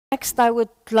Next, I would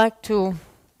like to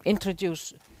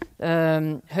introduce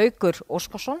Haukur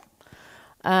Óskarsson,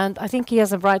 and I think he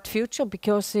has a bright future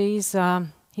because he's a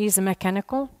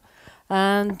mechanical,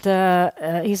 and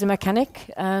he's a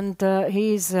mechanic, and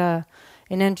he's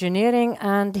in engineering,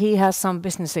 and he has some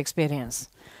business experience.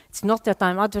 It's not that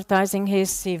I'm advertising his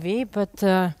CV, but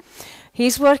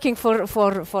he's working for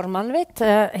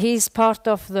Mannviti. He's part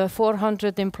of the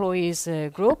 400 employees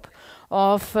group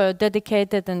of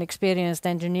dedicated and experienced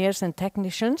engineers and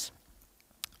technicians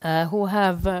who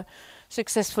have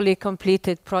successfully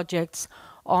completed projects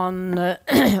on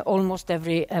almost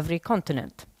every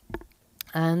continent.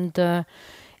 And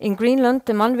in Greenland,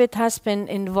 the Mannviti has been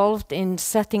involved in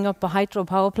setting up a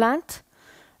hydropower plant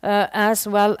as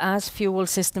well as fuel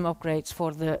system upgrades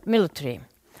for the military.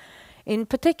 In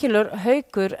particular,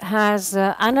 Haukur has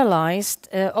analyzed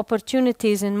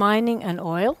opportunities in mining and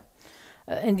oil,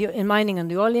 in mining and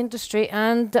the oil industry,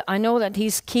 and I know that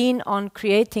he's keen on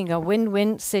creating a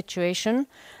win-win situation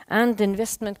and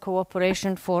investment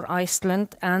cooperation for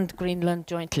Iceland and Greenland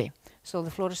jointly. So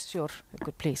the floor is yours,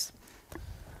 Haukur, please.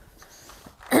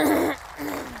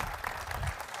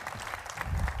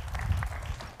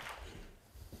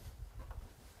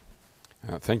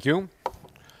 Thank you.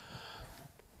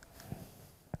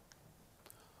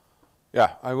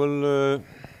 Yeah, I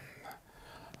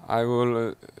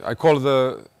call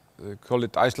it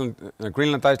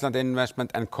Greenland Iceland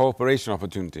investment and cooperation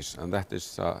opportunities, and that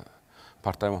is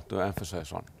part I want to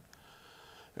emphasize on.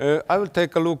 I will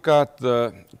take a look at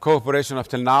the cooperation up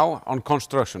till now on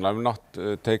construction. I will not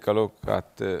take a look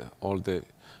at all the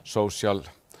social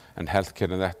and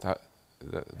healthcare and that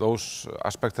those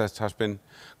aspects that has been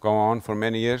going on for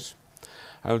many years.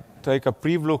 I will take a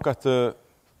brief look at the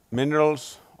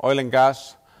minerals, oil and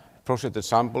gas, processed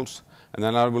samples, and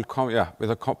then I will come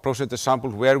with a processed sample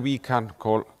where we can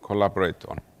collaborate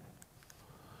on.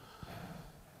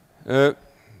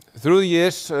 Through the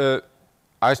years,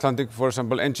 Icelandic, for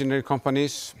example, engineering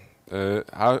companies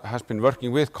has been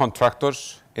working with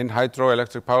contractors in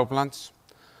hydroelectric power plants,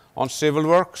 on civil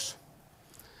works,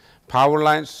 power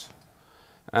lines,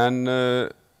 and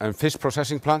fish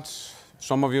processing plants.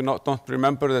 Some of you don't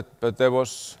remember that, but there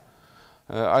was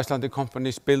Icelandic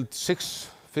companies built 6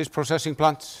 fish processing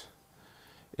plants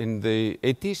in the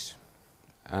 80s,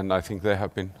 and I think they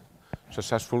have been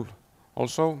successful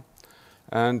also.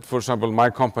 And for example, my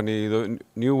company, the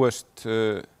newest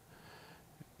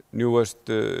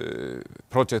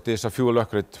project is a fuel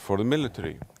upgrade for the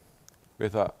military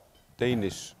with a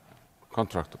Danish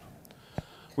contractor.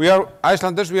 We are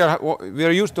Icelanders, we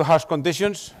are used to harsh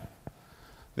conditions.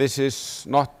 This is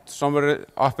not somewhere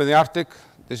up in the Arctic.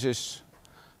 This is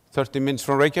 30 minutes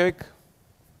from Reykjavik.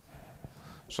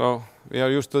 So we are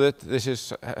used to it. This is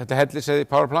the Helliseiði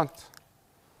power plant.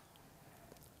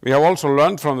 We have also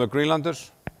learned from the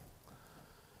Greenlanders.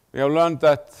 We have learned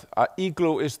that an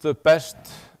igloo is the best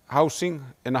housing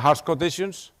in harsh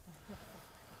conditions.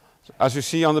 As you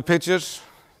see on the pictures,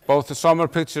 both the summer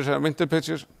pictures and winter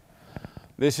pictures,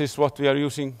 this is what we are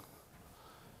using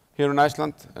here in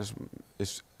Iceland.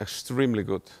 It's extremely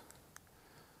good.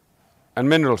 And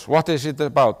minerals, what is it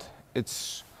about?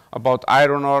 It's about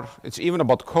iron ore, it's even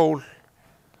about coal,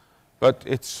 but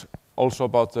it's also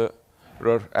about the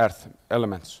rare earth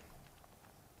elements.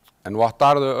 And what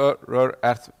are the rare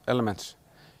earth elements?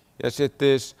 Yes, it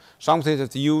is something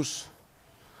that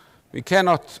we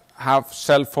cannot have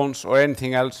cell phones or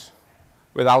anything else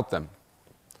without them.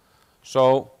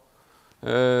 So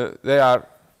the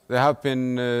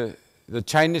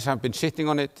Chinese have been sitting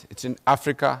on it. It's in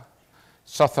Africa,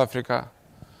 South Africa,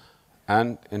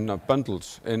 and in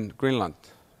bundles in Greenland.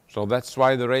 So that's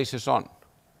why the race is on.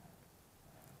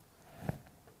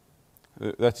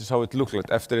 That is how it looks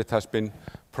like after it has been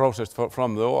processed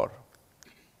from the ore.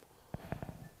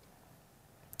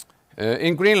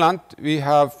 In Greenland,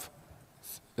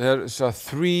 there is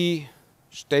 3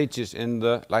 stages in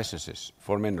the licenses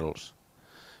for minerals.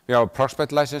 We have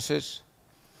prospect licenses,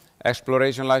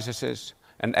 exploration licenses,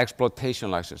 and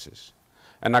exploitation licenses.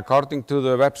 And according to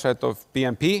the website of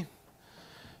BMP,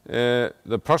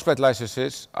 the prospect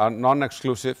licenses are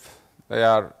non-exclusive. They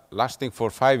are lasting for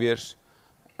 5 years,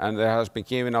 and there has been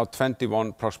given out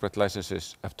 21 prospect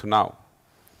licenses up to now.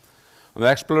 On the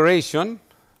exploration,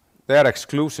 they are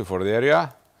exclusive for the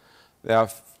area. They are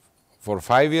for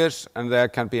 5 years, and they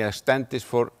can be extended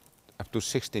for up to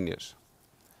 16 years.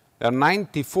 There are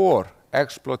 94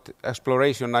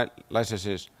 exploration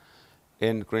licenses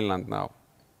in Greenland now.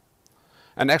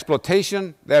 And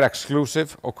exploitation, they are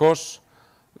exclusive, of course.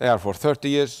 They are for 30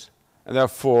 years, and there are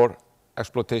 4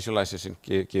 exploitation licenses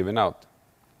given out.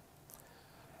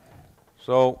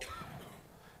 So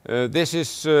This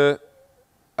is,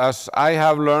 as I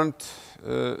have learned,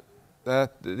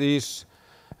 that these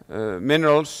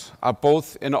minerals are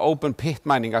both in open pit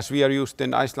mining, as we are used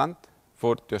in Iceland,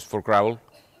 just for gravel,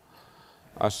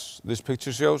 as this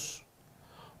picture shows,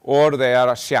 or they are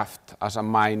a shaft, as a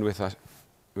mine with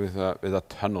a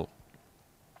tunnel.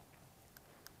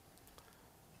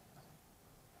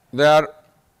 There,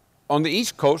 on the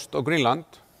east coast of Greenland,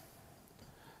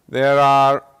 there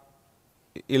are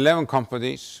 11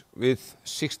 companies with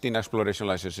 16 exploration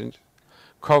licenses,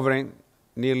 covering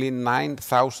nearly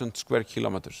 9,000 square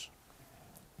kilometers.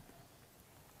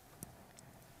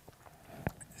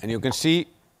 And you can see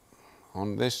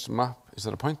on this map, is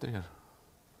there a pointer here?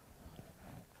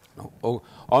 No. Oh,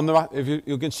 on the map, if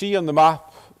you can see on the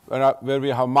map where we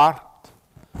have marked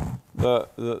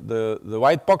the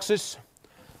white boxes,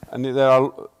 and there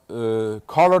are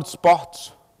colored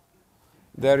spots.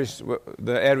 There is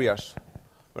the areas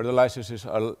where the licenses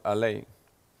are laying.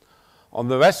 On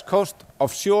the west coast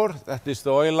offshore, that is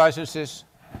the oil licenses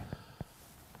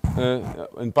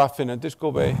in Baffin and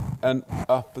Disco Bay, and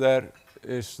up there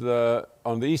is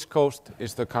on the east coast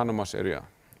is the Canamas area,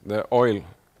 the oil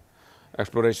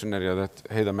exploration area that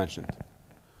Heiðar mentioned.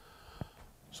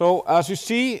 So as you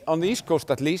see on the east coast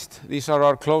at least, these are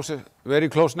our very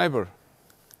close neighbor.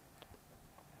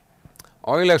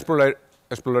 Oil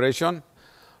exploration.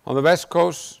 On the west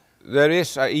coast, there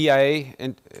is a EIA,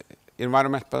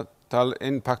 environmental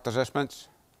impact assessments,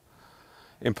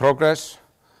 in progress,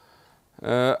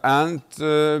 and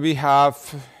we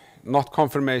have not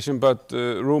confirmation, but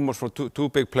rumors from two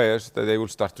big players that they will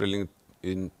start drilling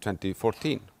in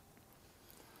 2014.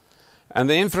 And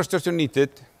the infrastructure needed,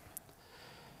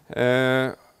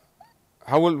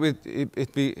 how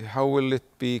will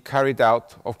it be carried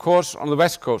out? Of course, on the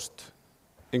west coast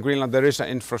in Greenland, there is an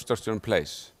infrastructure in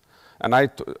place. And I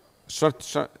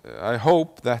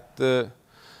hope that the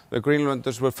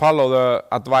Greenlanders will follow the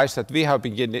advice that we have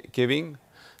been giving,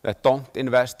 that don't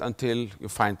invest until you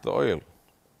find the oil.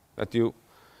 That you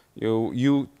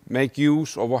make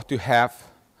use of what you have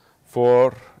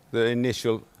for the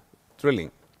initial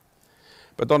drilling.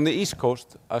 But on the east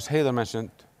coast, as Heiðar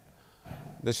mentioned,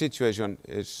 the situation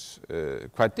is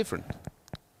quite different.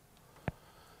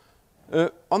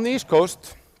 On the east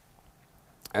coast,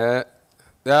 there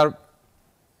are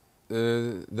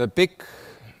the big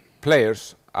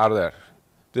players are there.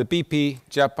 The BP,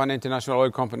 Japan International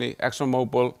Oil Company,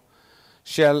 ExxonMobil,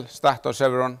 Shell, Statoil,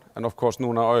 Chevron, and of course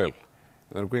Nuna Oil,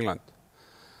 in Greenland.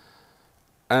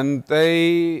 And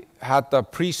they had the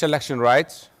pre-selection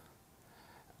rights,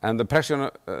 and the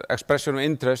expression of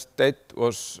interest date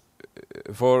was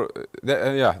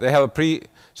they have a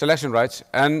pre-selection rights,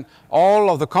 and all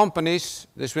of the companies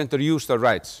this winter used their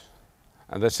rights,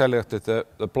 and they selected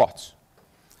the plots.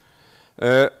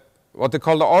 What they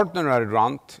call the ordinary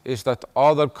round is that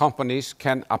other companies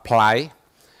can apply.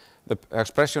 The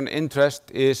expression of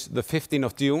interest is the 15th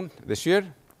of June this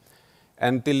year,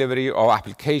 and delivery of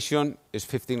application is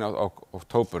 15th of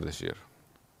October this year.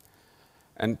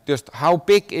 And just how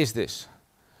big is this?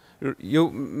 You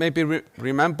maybe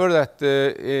remember that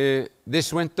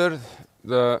this winter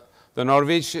the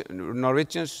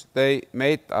Norwegians, they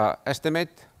made an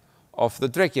estimate of the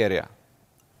Drake area.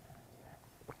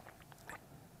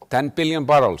 10 billion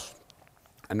barrels,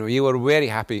 and we were very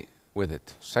happy with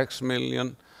it. 6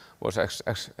 million was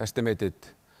estimated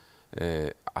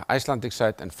Icelandic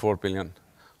side and 4 billion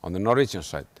on the Norwegian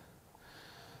side.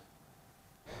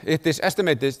 It is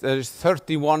estimated there is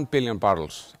 31 billion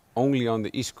barrels only on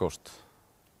the east coast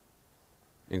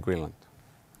in Greenland.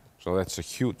 So that's a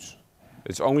huge,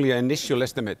 it's only an initial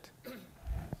estimate.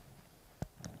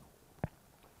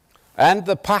 And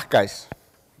the pack ice,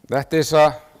 that is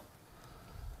a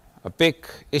big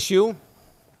issue,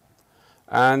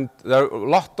 and there are a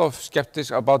lot of skeptics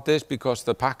about this because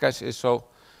the pack ice is so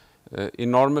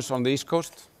enormous on the east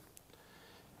coast.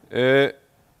 The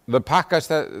pack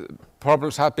ice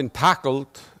problems have been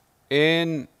tackled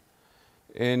in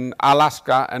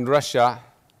Alaska and Russia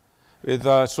with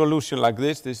a solution like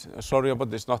this. Sorry about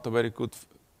this, not a very good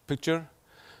picture.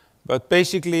 But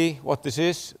basically what this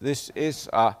is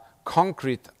a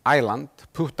concrete island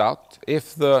put out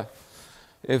if the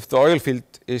oil field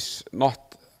is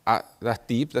not that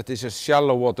deep, that is a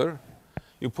shallow water.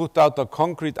 You put out a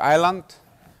concrete island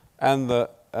and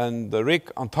the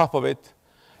rig on top of it,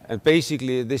 and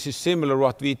basically this is similar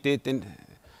what we did in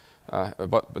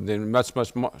but in much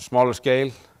smaller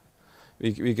scale.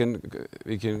 We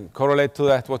can correlate to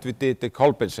that what we did at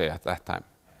Kolbeinsey at that time.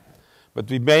 But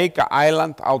we make an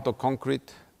island out of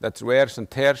concrete that wears and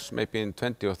tears maybe in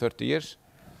 20 or 30 years.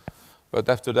 But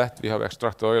after that we have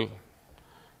extracted oil,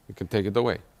 we can take it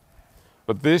away.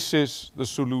 But this is the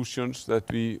solutions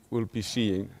that we will be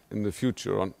seeing in the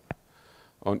future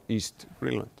on East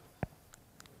Greenland.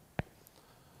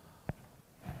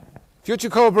 Future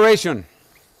cooperation.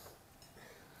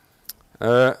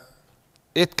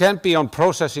 It can be on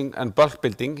processing and bulk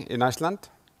building in Iceland.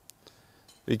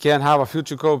 We can have a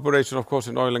future cooperation, of course,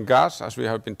 in oil and gas, as we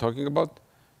have been talking about,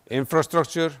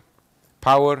 infrastructure,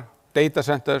 power, data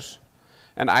centers,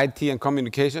 and IT and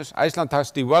communications. Iceland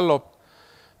has developed,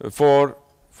 for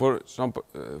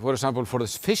example, for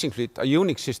this fishing fleet, a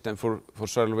unique system for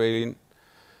surveying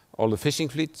all the fishing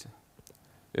fleets.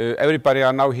 Everybody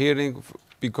are now hearing,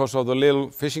 because of the little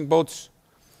fishing boats,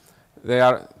 they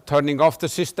are turning off the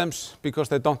systems because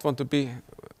they don't want to be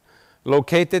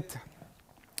located,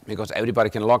 because everybody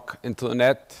can log into the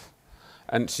net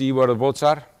and see where the boats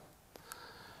are.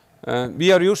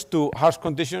 We are used to harsh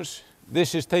conditions.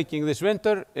 This is taking this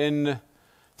winter in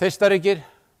Síðari.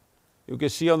 You can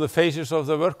see on the faces of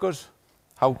the workers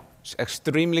how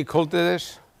extremely cold it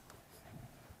is.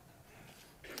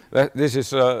 This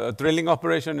is a drilling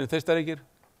operation in Síðari.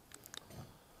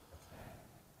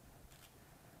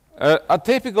 A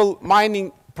typical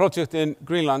mining project in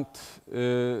Greenland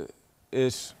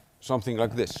is something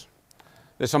like this.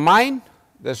 There's a mine,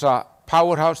 there's a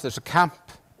powerhouse, there's a camp,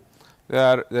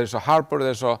 there's a harbor,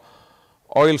 there's a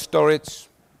oil storage,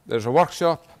 there's a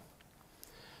workshop,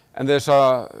 and there's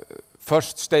a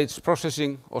first stage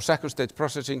processing or second stage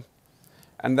processing,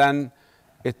 and then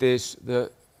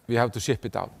we have to ship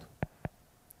it out.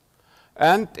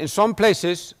 And in some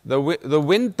places, the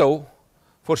window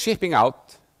for shipping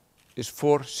out is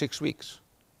 4-6 weeks.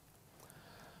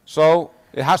 So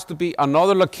it has to be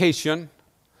another location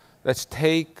that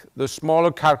take the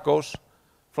smaller cargoes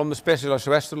from the specialized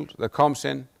vessel that comes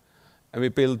in, and we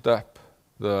build up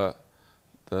the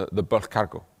bulk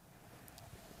cargo.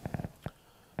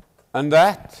 And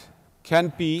that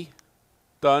can be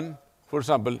done, for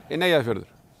example, in Eyjafjörður.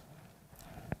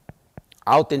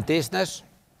 Out in Disnes,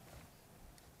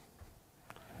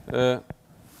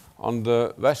 on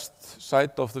the west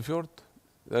side of the fjord,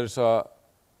 there is a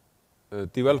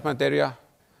development area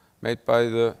made by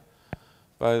the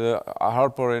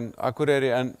harbor in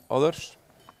Akureyri and others.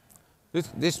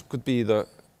 This could be the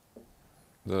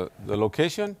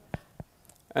location,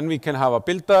 and we can have a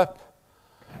build-up,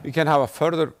 we can have a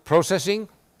further processing,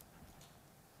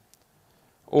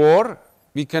 or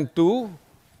we can do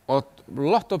what a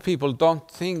lot of people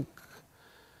don't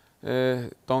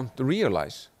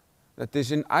realize, that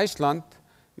is in Iceland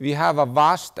we have a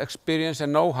vast experience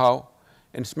and know-how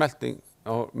in smelting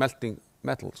or melting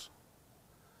metals.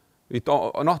 We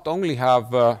not only have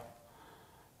the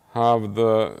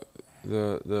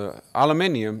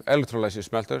aluminium electrolysis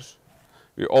smelters,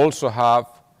 we also have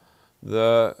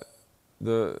the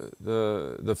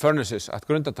furnaces at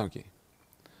Grundartangi.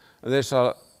 There's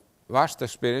a vast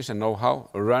experience and know-how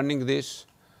running these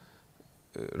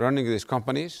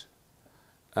companies,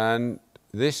 and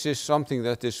this is something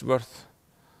that is worth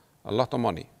a lot of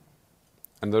money,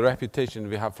 and the reputation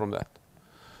we have from that.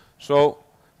 So,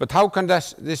 but how can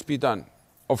this be done?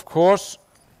 Of course,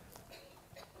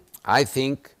 I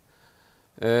think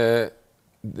the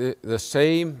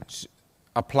same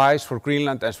applies for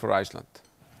Greenland as for Iceland.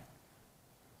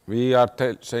 We are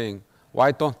saying,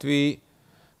 why don't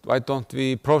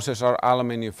we process our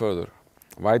aluminium further?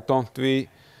 Why don't we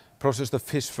process the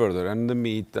fish further, and the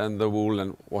meat and the wool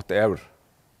and whatever?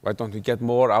 Why don't we get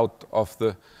more out of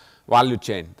the value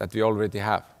chain that we already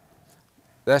have?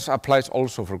 This applies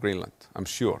also for Greenland, I'm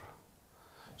sure.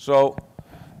 So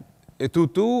to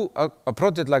do a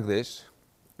project like this,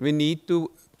 we need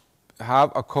to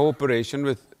have a cooperation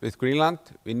with Greenland.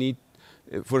 We need,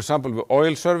 for example, with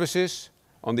oil services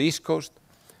on the East Coast,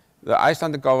 the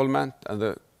Icelandic government and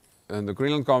the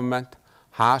Greenland government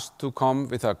has to come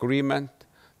with an agreement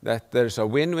that there is a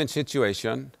win-win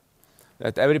situation,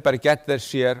 that everybody get their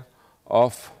share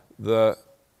of the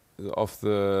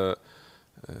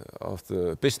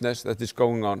business that is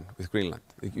going on with Greenland.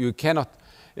 You cannot,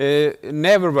 it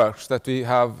never works that we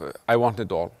have, I want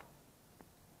it all.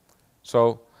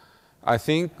 So I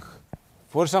think,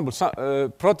 for example, a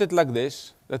project like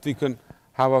this, that we can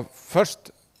have a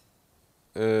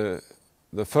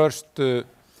the first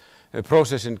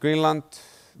process in Greenland,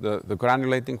 the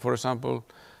granulating, for example,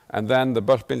 and then the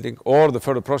bulk building, or the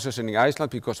further processing in Iceland,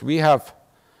 because we have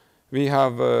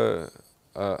a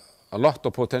lot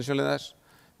of potential in this.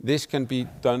 This can be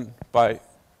done by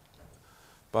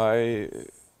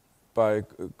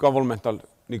governmental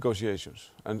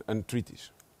negotiations and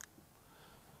treaties.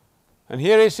 And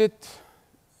here is it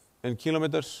in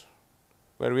kilometers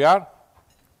where we are,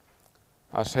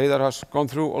 as Heiðar has gone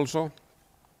through also.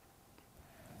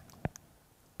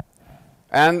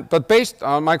 But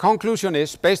my conclusion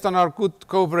is, based on our good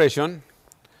cooperation,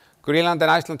 Greenland and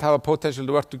Iceland have a potential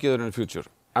to work together in the future.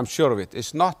 I'm sure of it.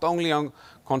 It's not only on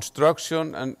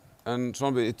construction and some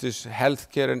of it is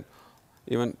healthcare and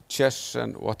even chess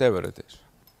and whatever it is.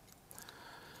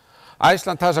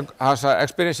 Iceland has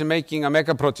experience in making a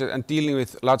mega project and dealing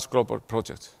with large global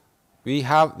projects. We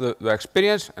have the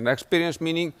experience, and experience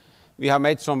meaning we have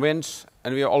made some wins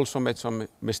and we have also made some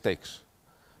mistakes.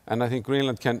 And I think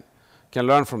Greenland can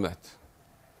learn from that.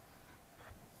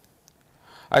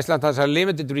 Iceland has a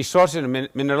limited resources in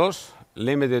minerals,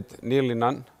 limited, nearly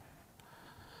none,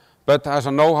 but has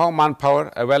a know-how,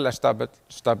 manpower, a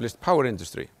well-established power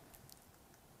industry.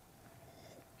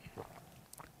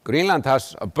 Greenland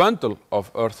has a bundle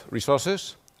of earth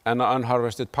resources and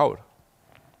unharvested power.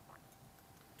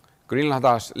 Greenland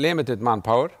has limited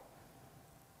manpower,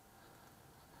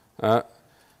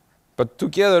 but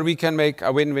together we can make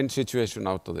a win-win situation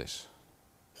out of this.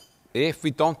 If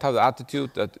we don't have the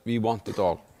attitude that we want it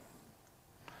all.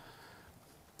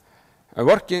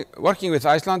 Working with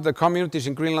Iceland, the communities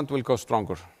in Greenland will go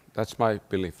stronger. That's my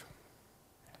belief.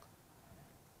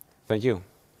 Thank you.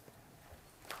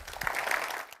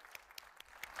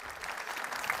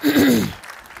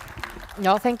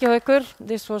 No, thank you, Haukur.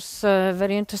 This was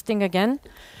very interesting again.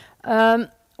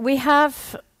 We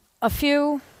have a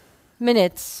few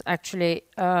minutes, actually,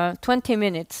 20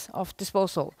 minutes of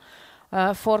disposal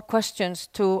for questions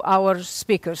to our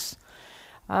speakers.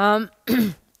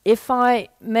 If I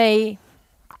may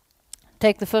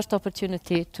take the first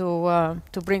opportunity to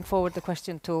bring forward the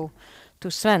question to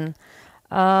Sven.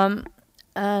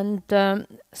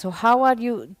 So how are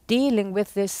you dealing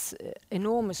with this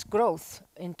enormous growth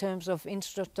in terms of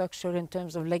infrastructure, in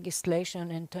terms of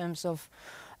legislation, in terms of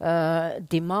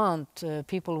demand,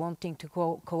 people wanting to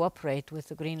cooperate with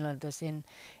the Greenlanders in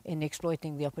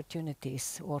exploiting the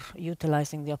opportunities or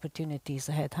utilizing the opportunities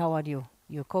ahead? How are you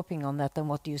coping on that, and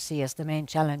what do you see as the main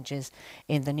challenges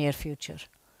in the near future?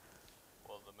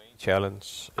 Well, the main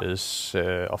challenge is,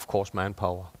 of course,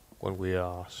 manpower when we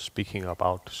are speaking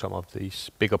about some of these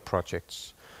bigger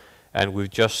projects. And we've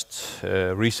just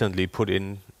recently put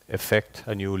in effect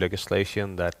a new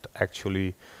legislation that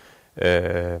actually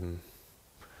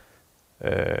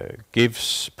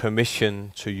gives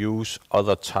permission to use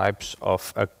other types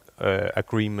of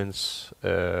agreements,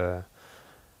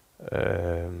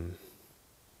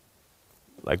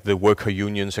 like the worker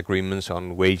unions agreements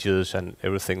on wages and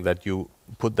everything, that you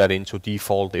put that into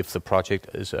default if the project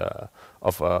is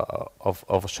of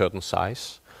a certain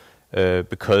size,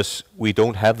 because we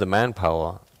don't have the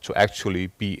manpower to actually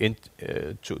be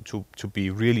to be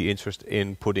really interested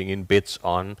in putting in bids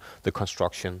on the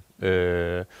construction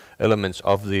elements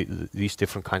of these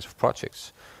different kinds of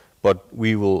projects. But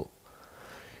we will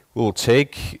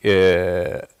take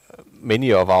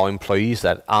many of our employees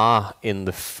that are in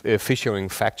the fishing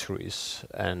factories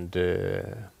and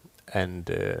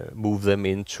move them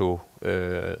into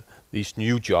these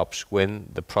new jobs when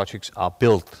the projects are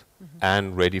built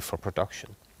and ready for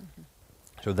production.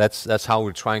 So that's how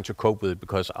we're trying to cope with it,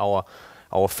 because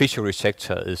our fishery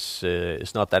sector is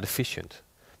not that efficient,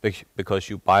 because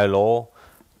you by law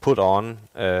put on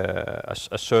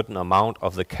a certain amount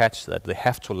of the catch that they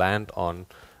have to land on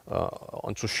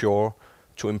onto shore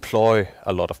to employ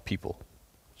a lot of people.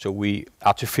 So we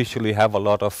artificially have a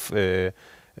lot of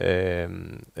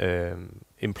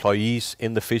employees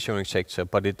in the fishing sector,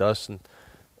 but it doesn't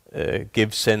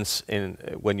give sense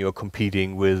when you're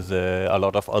competing with a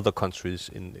lot of other countries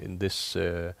in this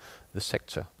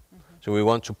sector. So we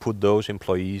want to put those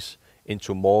employees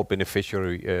into more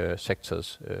beneficiary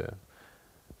sectors.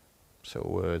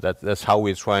 So that's how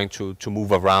we're trying to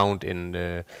move around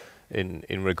in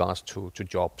regards to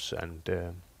jobs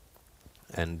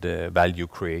and value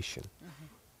creation.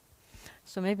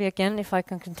 So maybe again, if I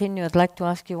can continue, I'd like to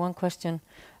ask you one question,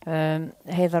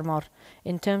 Heiðar Már.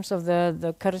 In terms of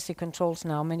the currency controls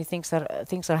now, many things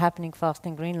are happening fast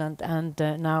in Greenland, and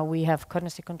now we have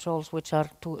currency controls which are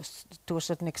to a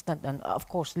certain extent, and of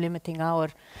course limiting our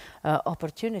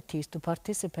opportunities to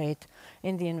participate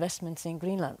in the investments in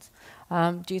Greenland.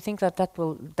 Do you think that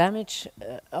will damage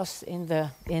us in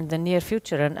the near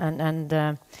future,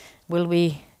 and will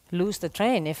we lose the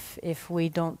train if we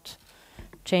don't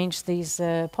change these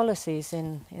policies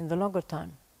in the longer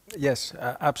time? Yes,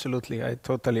 absolutely. I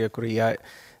totally agree.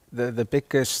 The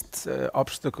biggest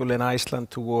obstacle in Iceland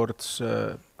towards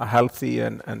a healthy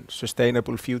and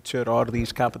sustainable future are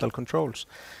these capital controls.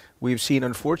 We've seen,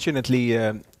 unfortunately,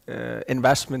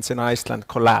 investments in Iceland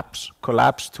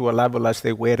collapse to a level as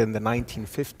they were in the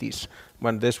 1950s,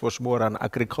 when this was more an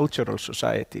agricultural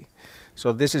society.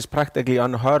 So this is practically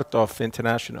unheard of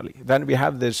internationally. Then we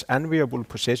have this enviable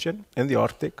position in the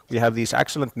Arctic. We have these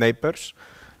excellent neighbors,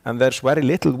 and there's very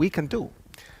little we can do.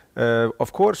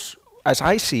 Of course, as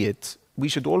I see it, we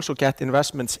should also get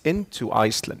investments into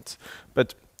Iceland.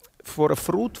 But for a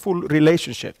fruitful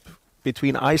relationship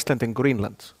between Iceland and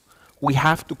Greenland, we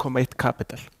have to commit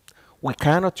capital. We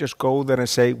cannot just go there and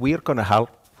say, we're going to help,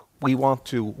 we want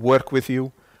to work with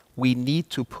you. We need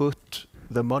to put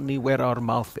the money where our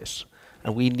mouth is.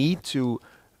 And we need to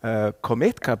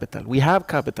commit capital. We have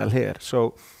capital here.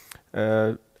 So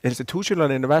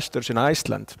institutional investors in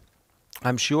Iceland,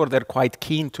 I'm sure they're quite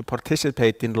keen to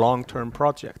participate in long-term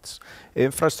projects.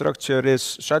 Infrastructure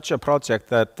is such a project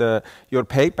that your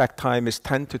payback time is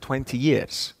 10 to 20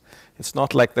 years. It's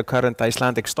not like the current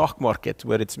Icelandic stock market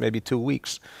where it's maybe 2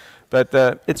 weeks. But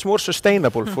it's more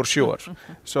sustainable for sure.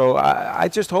 So I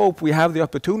just hope we have the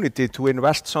opportunity to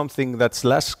invest something that's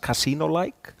less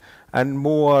casino-like and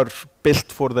more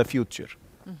built for the future.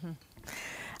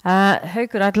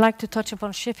 Haukur, I'd like to touch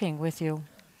upon shipping with you.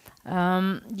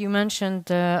 You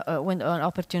mentioned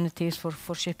opportunities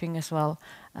for shipping as well,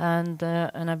 and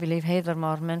I believe Heiðar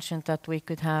Már mentioned that we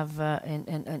could have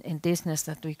in business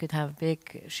that we could have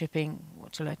big shipping,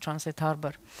 transit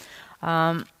harbor,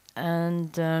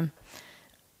 and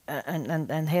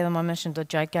Heiðar Már mentioned a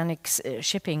gigantic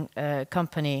shipping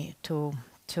company to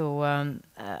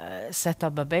set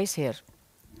up a base here.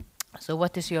 So,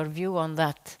 what is your view on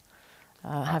that?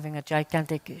 Having a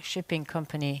gigantic shipping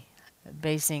company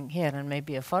basing here, and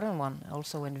maybe a foreign one,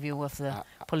 also in view of the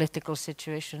political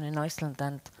situation in Iceland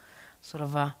and sort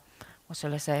of what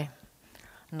shall I say,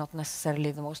 not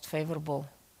necessarily the most favorable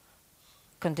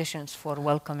conditions for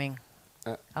welcoming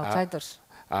outsiders.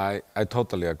 I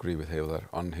totally agree with Heiðar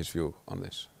on his view on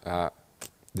this.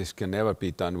 This can never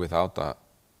be done without an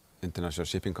international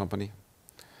shipping company.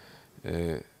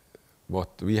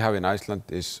 What we have in Iceland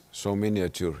is so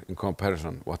miniature in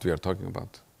comparison what we are talking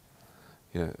about.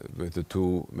 With the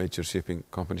two major shipping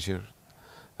companies here,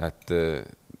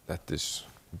 that is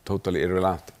totally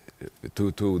irrelevant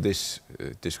to this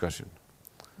discussion.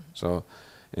 So,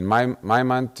 in my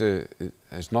mind,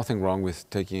 there's nothing wrong with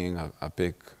taking a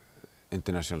big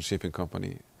international shipping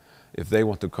company if they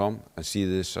want to come and see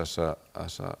this as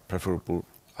a preferable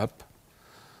hub.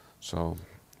 So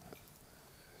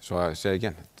I say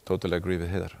again, totally agree with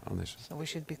Heiðar on this. So we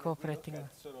should be cooperating.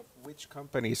 Sort of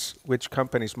which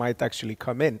companies might actually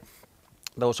come in.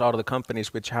 Those are the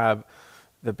companies which have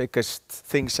the biggest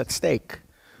things at stake.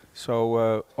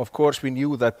 So of course we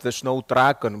knew that the Snow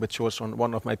Dragon, which was on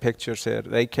one of my pictures here,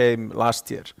 they came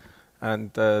last year,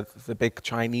 and the big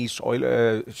Chinese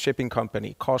oil shipping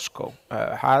company COSCO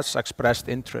has expressed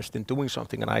interest in doing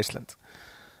something in Iceland.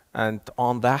 And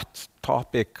on that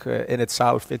topic in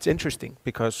itself, it's interesting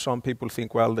because some people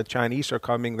think, well, the Chinese are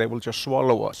coming, they will just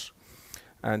swallow us.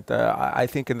 And I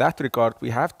think in that regard,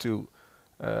 we have to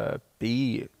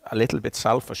be a little bit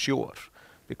self-assured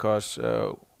because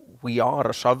we are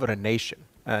a sovereign nation.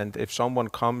 And if someone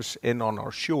comes in on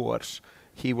our shores,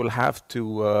 he will have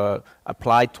to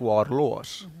apply to our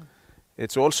laws.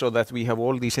 It's also that we have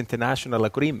all these international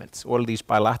agreements, all these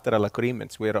bilateral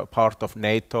agreements. We're a part of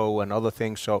NATO and other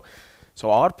things. So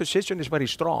our position is very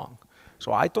strong.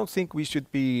 So I don't think we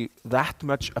should be that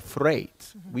much afraid.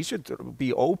 We should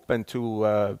be open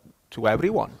to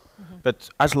everyone. But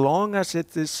as long as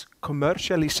it is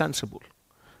commercially sensible,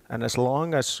 and as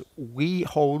long as we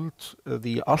hold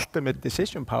the ultimate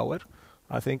decision power,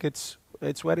 I think it's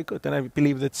very good. And I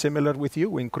believe that's similar with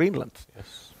you in Greenland.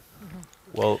 Yes.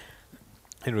 Well,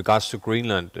 in regards to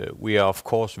Greenland, we are of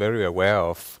course very aware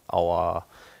of our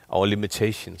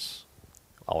limitations,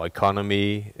 our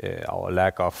economy, our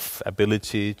lack of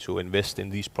ability to invest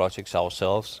in these projects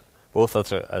ourselves, both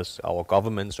as our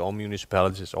governments or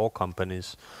municipalities or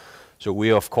companies. So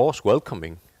we are of course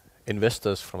welcoming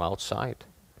investors from outside,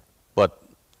 but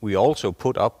we also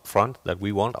put up front that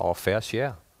we want our fair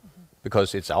share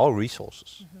because it's our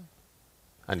resources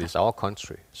and it's our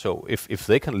country. So if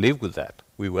they can live with that,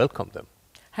 we welcome them.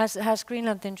 Has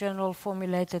Greenland in general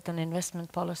formulated an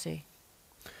investment policy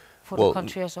for the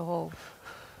country as a whole?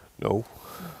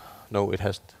 No, it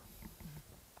hasn't.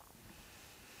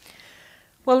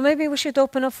 Well, maybe we should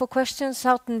open up for questions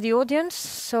out in the audience.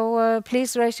 So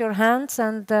please raise your hands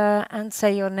and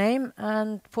say your name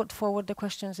and put forward the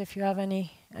questions if you have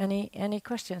any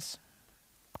questions.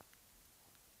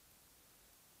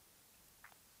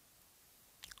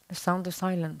 The sound of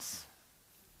silence.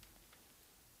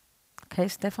 Okay,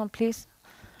 Stefan, please.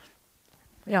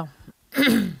 Yeah.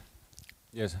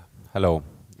 Yes, hello.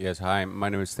 Yes, hi, my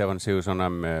name is Stefan Sigurðsson.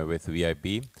 I'm with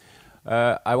VIP.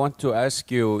 I want to ask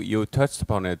you, you touched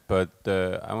upon it, but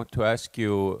I want to ask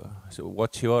you, so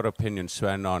what's your opinion,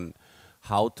 Sven, on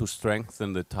how to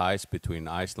strengthen the ties between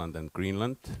Iceland and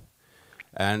Greenland?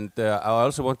 And I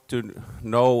also want to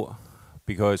know,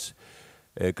 because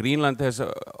Greenland has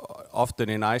often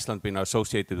in Iceland been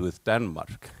associated with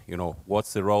Denmark. You know,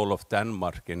 what's the role of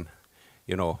Denmark in,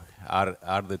 you know,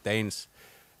 are the Danes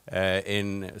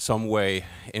in some way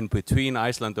in between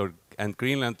Iceland and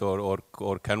Greenland,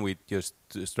 or can we just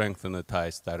strengthen the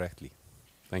ties directly?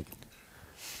 Thank you.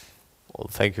 Well,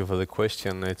 thank you for the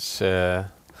question. It's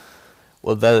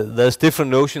well, there's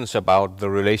different notions about the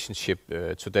relationship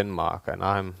to Denmark, and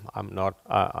I'm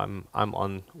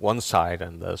on one side,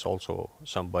 and there's also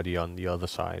somebody on the other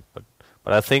side.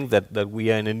 But I think that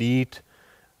we are in a need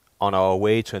on our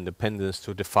way to independence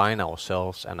to define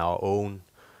ourselves and our own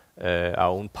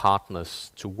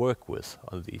partners to work with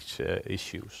on these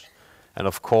issues. And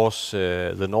of course,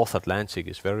 the North Atlantic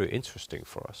is very interesting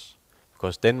for us,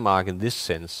 because Denmark, in this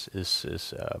sense,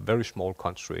 is a very small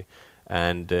country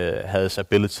and has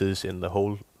abilities in the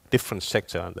whole different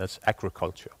sector, and that's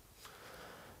agriculture.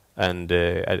 And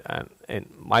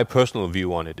my personal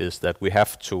view on it is that we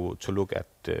have to look at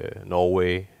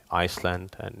Norway,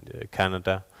 Iceland, and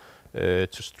Canada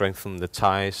to strengthen the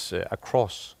ties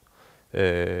across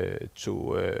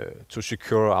to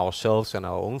secure ourselves and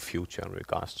our own future in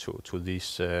regards to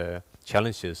these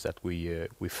challenges that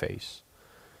we face.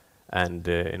 And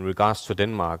in regards to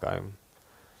Denmark,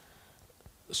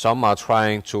 some are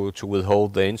trying to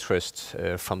withhold the interest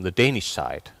from the Danish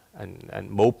side and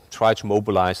try to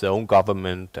mobilize their own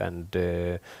government and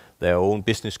their own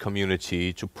business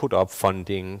community to put up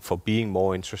funding for being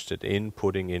more interested in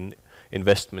putting in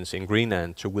investments in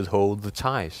Greenland to withhold the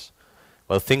ties.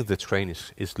 Well, I think the train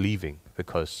is leaving,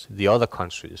 because the other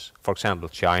countries, for example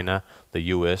China, the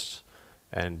US,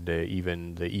 and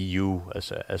even the EU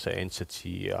as an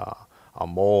entity are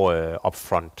more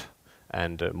upfront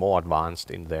and more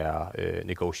advanced in their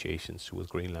negotiations with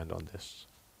Greenland on this.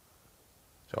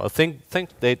 So I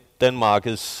think that Denmark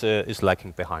is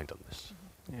lagging behind on this.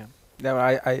 Yeah. No,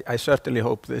 I certainly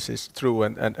hope this is true,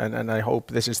 and I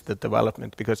hope this is the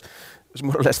development, because it's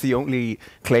more or less the only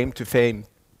claim to fame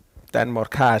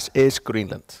Denmark has is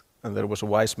Greenland. And there was a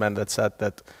wise man that said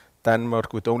that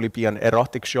Denmark would only be an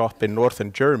erotic shop in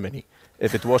northern Germany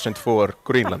if it wasn't for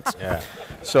Greenland. Yeah.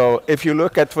 So if you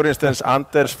look at, for instance,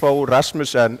 Anders Fogh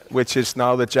Rasmussen, which is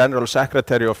now the General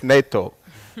Secretary of NATO,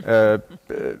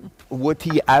 would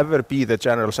he ever be the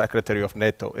General Secretary of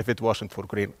NATO if it wasn't for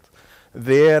Greenland?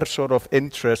 Their sort of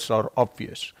interests are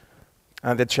obvious.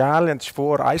 And the challenge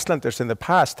for Icelanders in the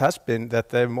past has been that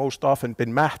they've most often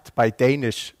been met by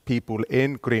Danish people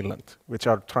in Greenland, which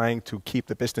are trying to keep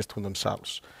the business to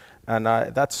themselves. And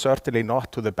that's certainly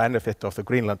not to the benefit of the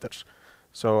Greenlanders.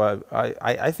 So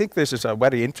I think this is a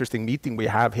very interesting meeting we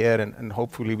have here, and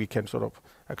hopefully we can sort of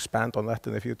expand on that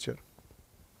in the future.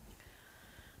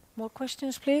 More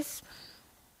questions, please?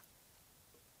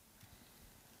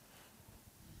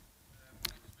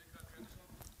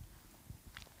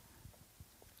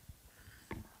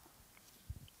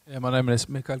 My name is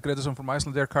Mikael Gretarsson from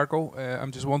Iceland Air Cargo.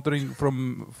 I'm just wondering,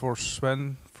 for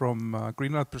Sven, from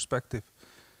Greenland perspective,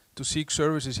 to seek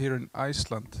services here in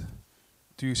Iceland,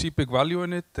 do you see big value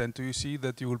in it, and do you see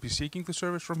that you will be seeking the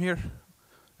service from here,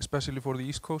 especially for the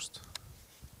East Coast?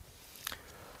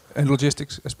 And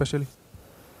logistics, especially?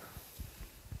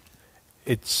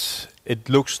 It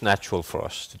looks natural for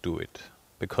us to do it,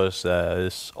 because there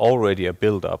is already a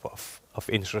build-up of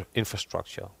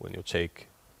infrastructure when you take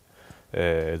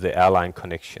the airline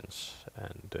connections,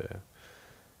 and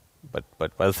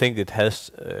but I think it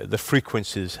has the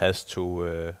frequencies has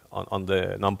to on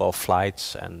the number of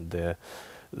flights and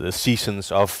the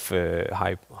seasons of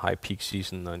high peak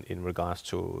season in regards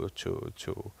to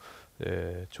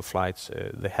flights.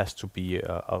 There has to be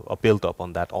a build up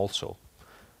on that also.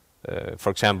 For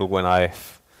example, when I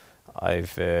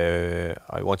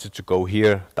wanted to go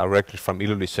here directly from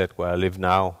Ilulissat, where I live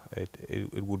now,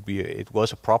 it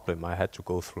was a problem. I had to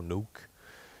go through Nuuk,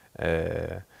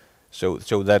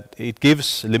 so that it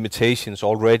gives limitations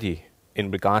already in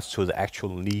regards to the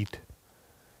actual need,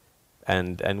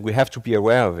 and we have to be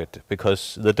aware of it,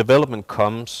 because the development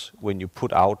comes when you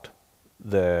put out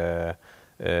the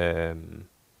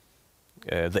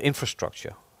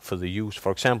infrastructure for the use.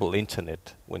 For example,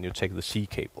 internet, when you take the sea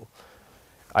cable.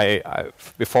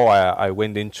 Before I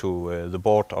went into the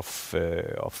board of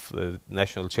the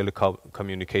National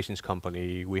Telecommunications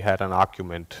Company, we had an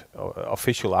argument,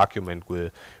 official argument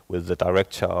with the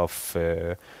director of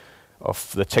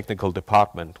the technical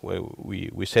department, where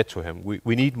we said to him,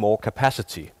 we need more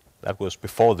capacity. That was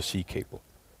before the sea cable.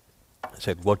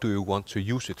 said, what do you want to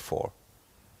use it for?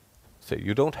 So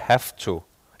you don't have to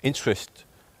interest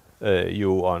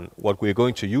you on what we're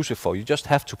going to use it for. You just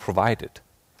have to provide it,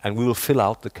 and we will fill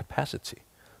out the capacity.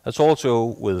 That's also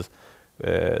with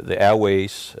the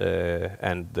airways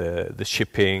and the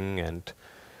shipping, and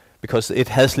because it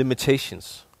has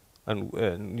limitations.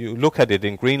 And you look at it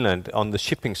in Greenland on the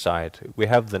shipping side, we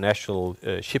have the national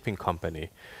shipping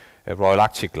company, Royal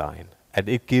Arctic Line, and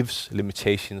it gives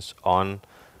limitations on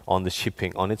the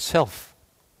shipping on itself,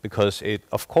 because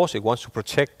of course it wants to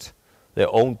protect their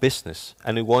own business,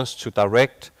 and it wants to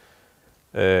direct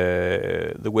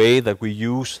the way that we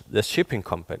use the shipping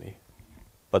company.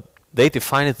 But they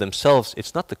define it themselves.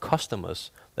 It's not the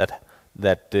customers that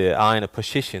are in a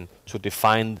position to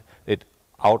define it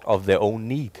out of their own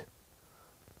need.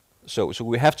 So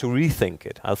we have to rethink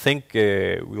it. I think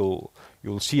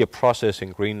you'll see a process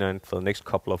in Greenland for the next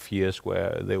couple of years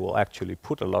where they will actually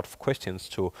put a lot of questions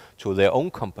to their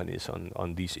own companies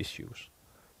on these issues,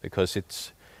 because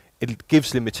it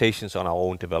gives limitations on our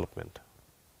own development.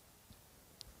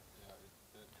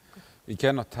 We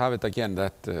cannot have it again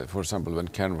that, for example, when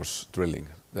Ken was drilling,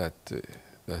 that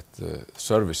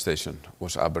service station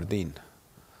was Aberdeen,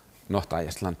 not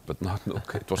Iceland, but not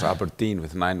Nuuk. It was Aberdeen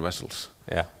with 9 vessels.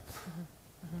 Yeah,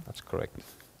 that's correct.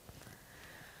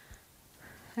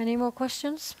 Any more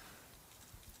questions?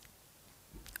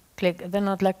 Then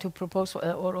I'd like to propose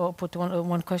or put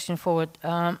one question forward.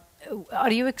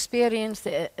 Are you experienced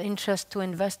interest to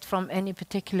invest from any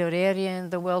particular area in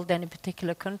the world, any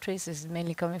particular countries? Is it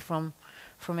mainly coming from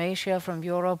Asia, from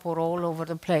Europe, or all over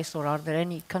the place? Or are there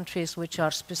any countries which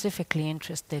are specifically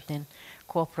interested in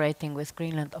cooperating with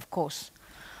Greenland, of course,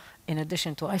 in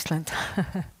addition to Iceland?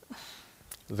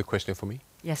 The question for me?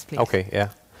 Yes, please. Okay, yeah.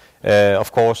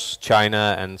 Of course,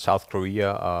 China and South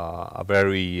Korea are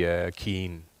very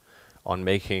keen on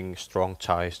making strong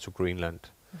ties to Greenland.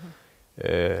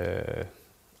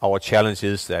 Our challenge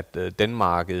is that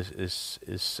Denmark is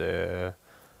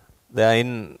they're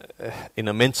in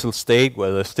a mental state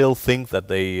where they still think that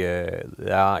they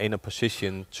are in a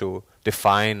position to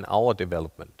define our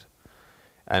development,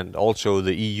 and also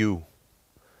the EU.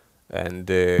 And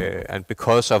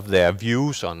because of their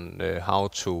views on how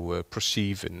to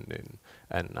perceive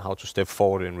and how to step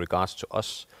forward in regards to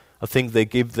us, I think they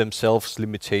give themselves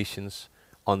limitations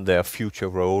on their future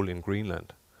role in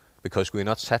Greenland, because we're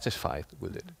not satisfied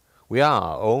with it. We are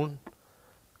our own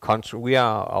country. We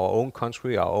are our own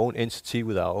country, our own entity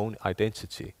with our own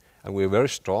identity, and we're very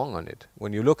strong on it.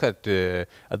 When you look at the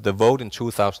vote in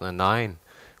 2009,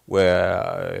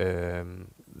 where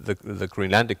the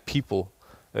Greenlandic people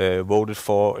voted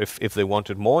for if they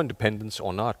wanted more independence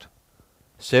or not,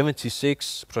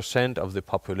 76% of the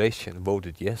population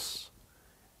voted yes.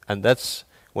 And that's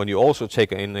when you also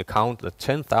take in account that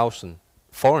 10,000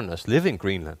 foreigners live in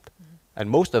Greenland, and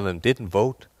most of them didn't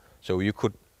vote. So you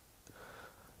could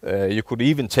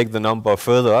even take the number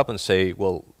further up and say,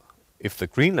 well, if the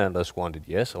Greenlanders wanted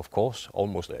yes, of course,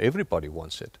 almost everybody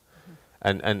wants it.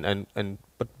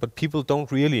 But people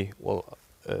don't really, well,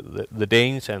 the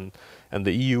Danes and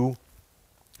the EU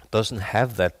doesn't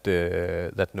have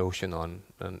that notion on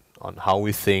how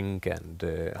we think and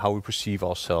how we perceive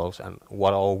ourselves and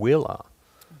what our will are.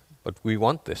 But we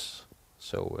want this.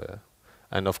 So,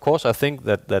 and of course, I think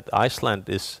that Iceland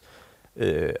is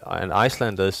and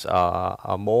Icelanders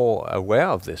are more aware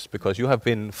of this, because you have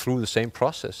been through the same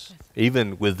process,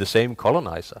 even with the same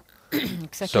colonizer.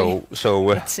 Exactly.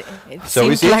 So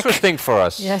it's like interesting for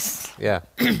us. Yes. Yeah.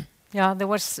 Yeah, there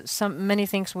was many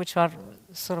things which are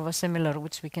sort of similar,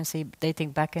 which we can see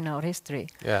dating back in our history.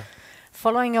 Yeah.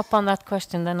 Following up on that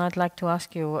question, then I'd like to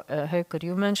ask you, Haukur,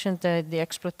 you mentioned the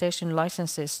exploitation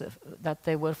licenses, that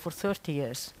they were for 30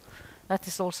 years. That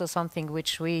is also something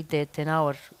which we did in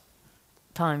our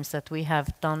times, that we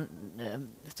have done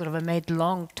sort of made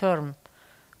long-term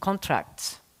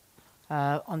contracts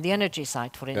on the energy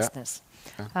side, for instance.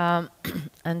 Yeah.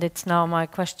 And it's now my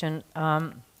question,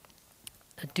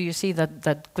 do you see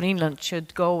that Greenland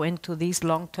should go into these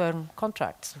long-term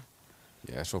contracts?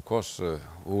 Yes, of course.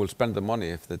 Who will spend the money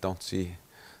if they don't see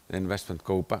the investment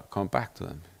come back to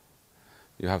them?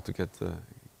 You have to get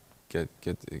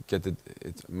it.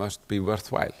 It must be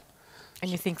worthwhile.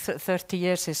 And you think 30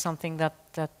 years is something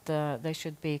that they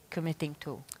should be committing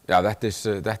to? Yeah, that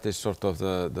is sort of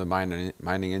the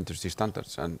mining industry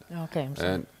standards, and okay,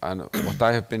 and what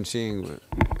I have been seeing,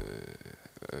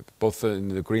 both in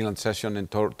the Greenland session in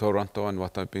Toronto and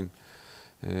what I've been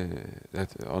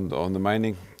on the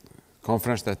mining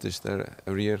conference that is there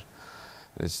every year,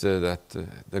 is that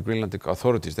the Greenlandic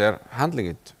authorities, they are handling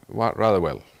it rather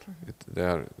well. They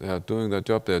are doing their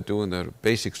job. They are doing their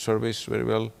basic surveys very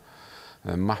well.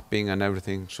 mapping and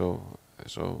everything. So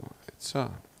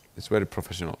it's very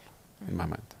professional in my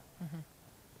mind.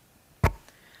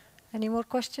 Any more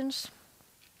questions?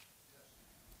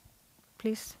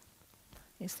 Please.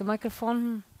 Is the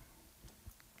microphone?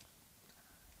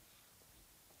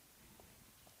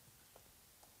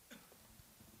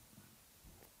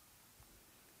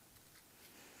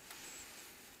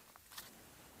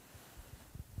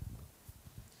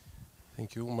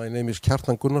 Thank you. My name is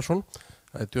Kjartan Gunnarsson.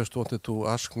 I just wanted to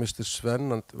ask Mr.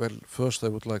 Svend, and well, first I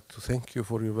would like to thank you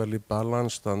for your very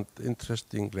balanced and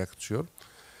interesting lecture.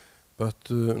 But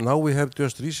now we have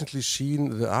just recently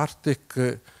seen the Arctic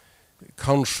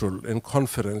Council and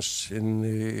conference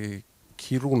in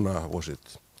Kiruna, was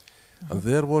it? And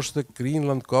there was the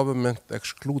Greenland government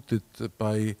excluded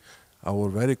by our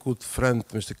very good friend,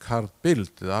 Mr. Carl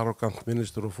Bildt, the arrogant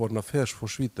Minister of Foreign Affairs for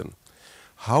Sweden.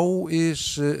 How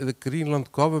is the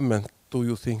Greenland government, do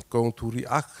you think, going to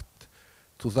react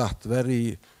to that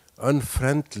very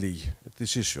unfriendly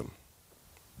decision?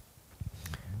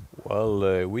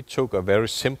 Well, we took a very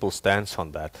simple stance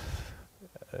on that,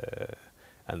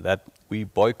 and that we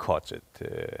boycotted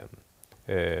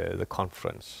the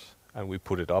conference, and we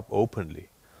put it up openly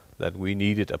that we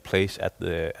needed a place at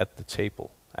the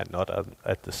table and not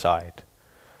at the side.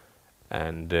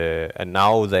 And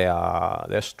now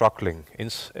they're struggling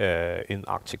in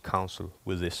Arctic Council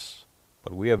with this,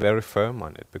 but we are very firm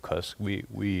on it because we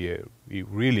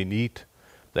really need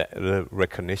the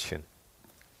recognition.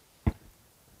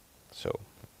 So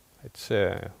it's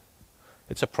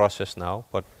a process now,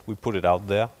 but we put it out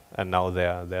there, and now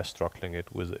they're struggling it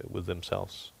with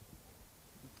themselves.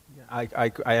 Yeah,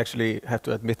 I actually have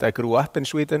to admit I grew up in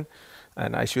Sweden,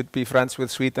 and I should be friends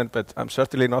with Sweden, but I'm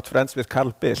certainly not friends with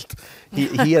Carl Bildt.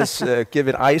 He has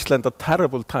given Iceland a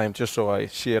terrible time, just so I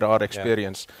share our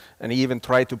experience. Yeah. And he even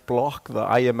tried to block the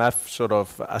IMF sort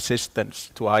of assistance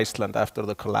to Iceland after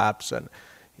the collapse, and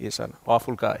he's an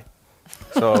awful guy.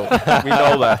 So we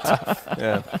know that.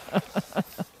 Yeah.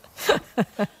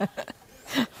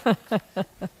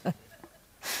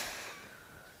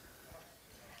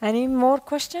 Any more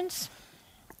questions?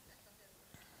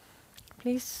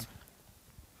 Please.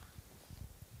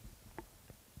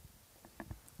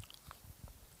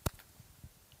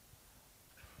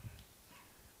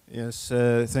 Yes,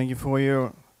 thank you for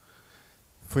your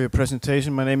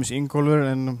presentation. My name is Ingólfur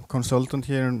and I'm a consultant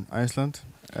here in Iceland.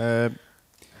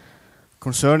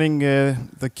 Concerning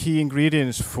the key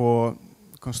ingredients for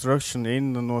construction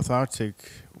in the North Arctic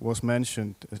was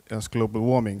mentioned as global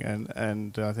warming,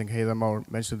 and I think Heiðar Már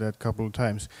mentioned that a couple of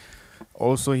times.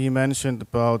 Also, he mentioned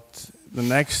about the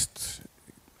next,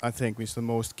 I think, is the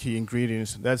most key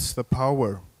ingredients. That's the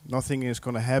power. Nothing is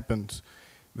going to happen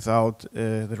without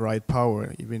the right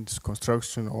power, even it's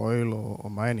construction, oil, or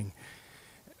mining.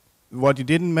 What you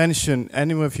didn't mention,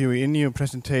 any of you in your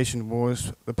presentation,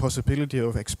 was the possibility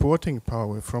of exporting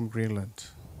power from Greenland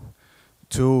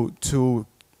to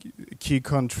key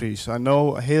countries. I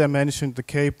know Heiðar mentioned the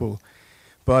cable,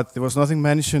 but there was nothing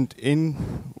mentioned in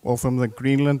or from the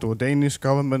Greenland or Danish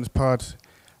government's part.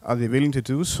 Are they willing to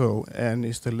do so? And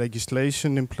is the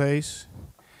legislation in place?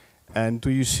 And do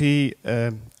you see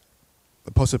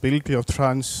the possibility of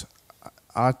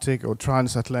trans-Arctic or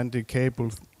transatlantic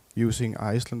cable using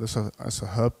Iceland as a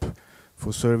hub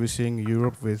for servicing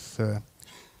Europe with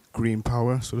green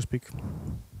power, so to speak?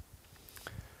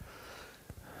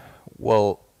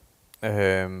 Well,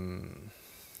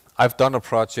 I've done a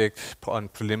project on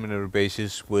preliminary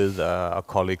basis with a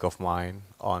colleague of mine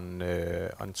on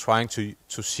trying to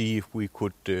see if we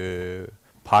could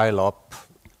pile up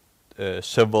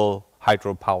several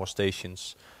hydropower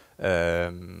stations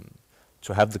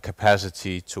to have the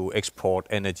capacity to export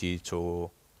energy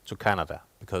to Canada,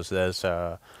 because there's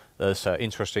a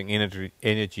interesting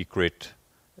energy grid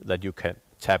that you can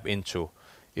tap into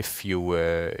if you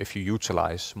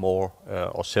utilize more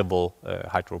or several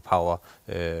hydropower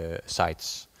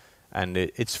sites, and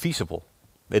it's feasible.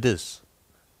 It is,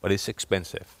 but it's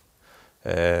expensive.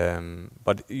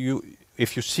 But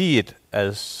if you see it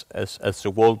as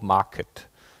the world market,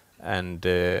 and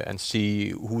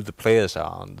see who the players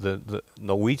are, the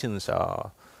Norwegians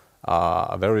are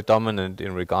very dominant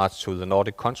in regards to the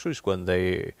Nordic countries when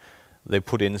they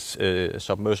put in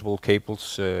submersible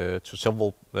cables to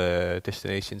several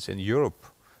destinations in Europe,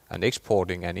 and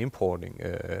exporting and importing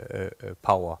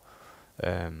power,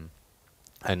 and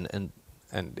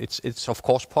it's of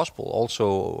course possible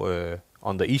also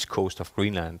on the east coast of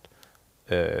Greenland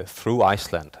through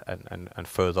Iceland and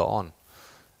further on,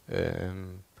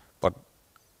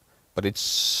 but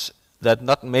it's that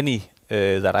not many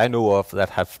that I know of that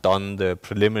have done the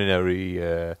preliminary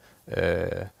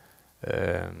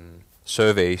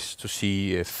surveys to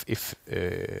see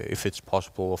if it's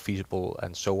possible or feasible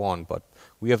and so on. But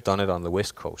we have done it on the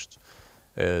West Coast.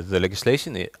 The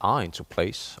legislation are into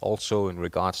place also in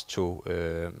regards to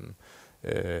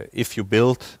if you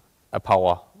build a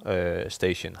power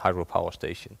station, hydropower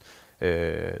station.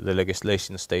 The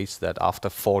legislation states that after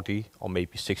 40 or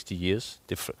maybe 60 years,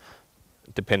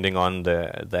 depending on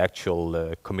the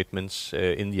actual commitments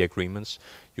in the agreements,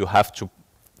 you have to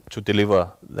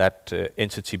deliver that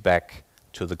entity back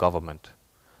to the government.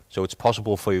 So it's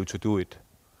possible for you to do it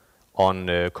on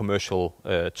commercial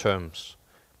terms,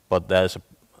 but there's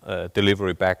a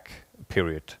delivery back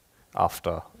period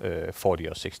after 40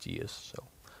 or 60 years. So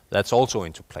that's also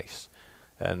into place.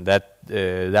 And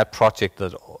that project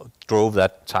that drove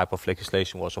that type of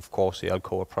legislation was, of course, the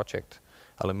Alcoa project,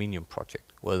 aluminium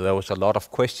project, where there was a lot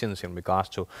of questions in regards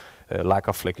to lack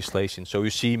of legislation. So you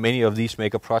see many of these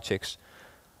mega projects,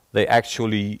 they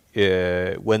actually,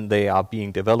 when they are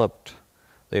being developed,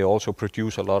 they also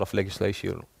produce a lot of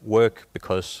legislation work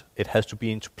because it has to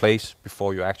be into place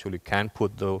before you actually can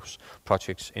put those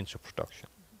projects into production.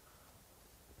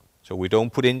 So we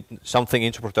don't put in something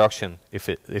into production if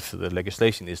the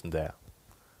legislation isn't there.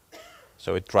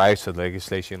 So it drives the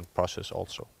legislation process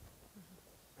also.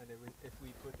 And if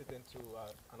we put it into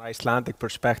an Icelandic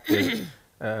perspective,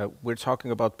 we're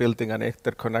talking about building an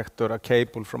interconnector, a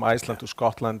cable from Iceland to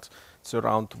Scotland. It's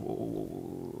around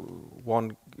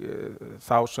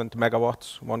 1,000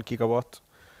 megawatts, 1 gigawatt,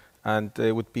 and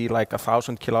it would be like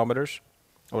 1,000 kilometers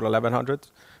or 1,100.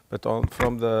 But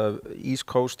from the east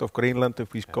coast of Greenland,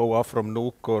 if we go off from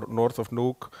Nuuk or north of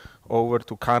Nuuk over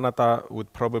to Canada,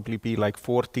 would probably be like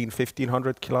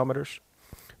 1,500 kilometers.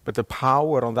 But the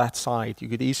power on that side, you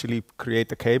could easily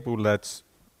create a cable that's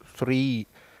 3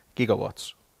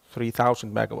 gigawatts,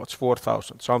 3,000 megawatts,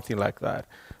 4,000, something like that.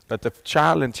 But the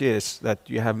challenge is that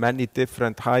you have many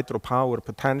different hydropower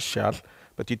potential,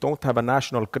 but you don't have a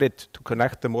national grid to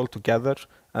connect them all together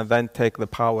and then take the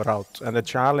power out. And the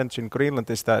challenge in Greenland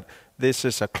is that this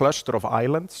is a cluster of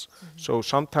islands. So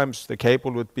sometimes the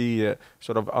cable would be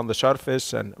sort of on the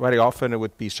surface, and very often it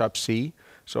would be subsea.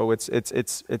 So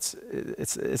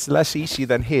it's less easy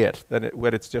than here,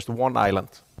 where it's just one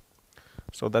island.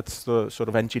 So that's the sort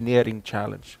of engineering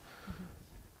challenge.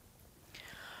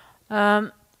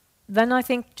 Then I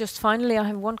think just finally I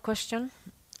have one question,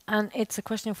 and it's a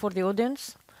question for the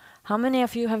audience. How many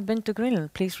of you have been to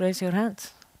Greenland? Please raise your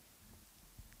hands.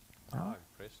 Oh,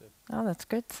 impressive. Oh, that's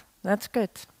good. That's good.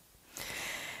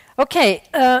 Okay,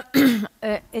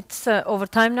 it's over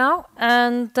time now,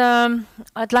 and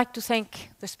I'd like to thank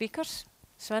the speakers,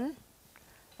 Svend,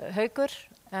 Haukur,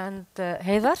 and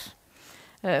Heiðar,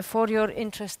 for your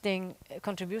interesting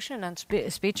contribution and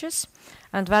speeches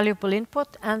and valuable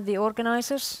input, and the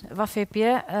organizers,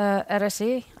 VFB,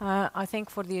 RSI, I think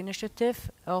for the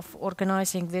initiative of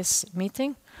organizing this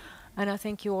meeting. And I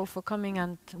thank you all for coming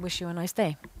and wish you a nice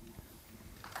day.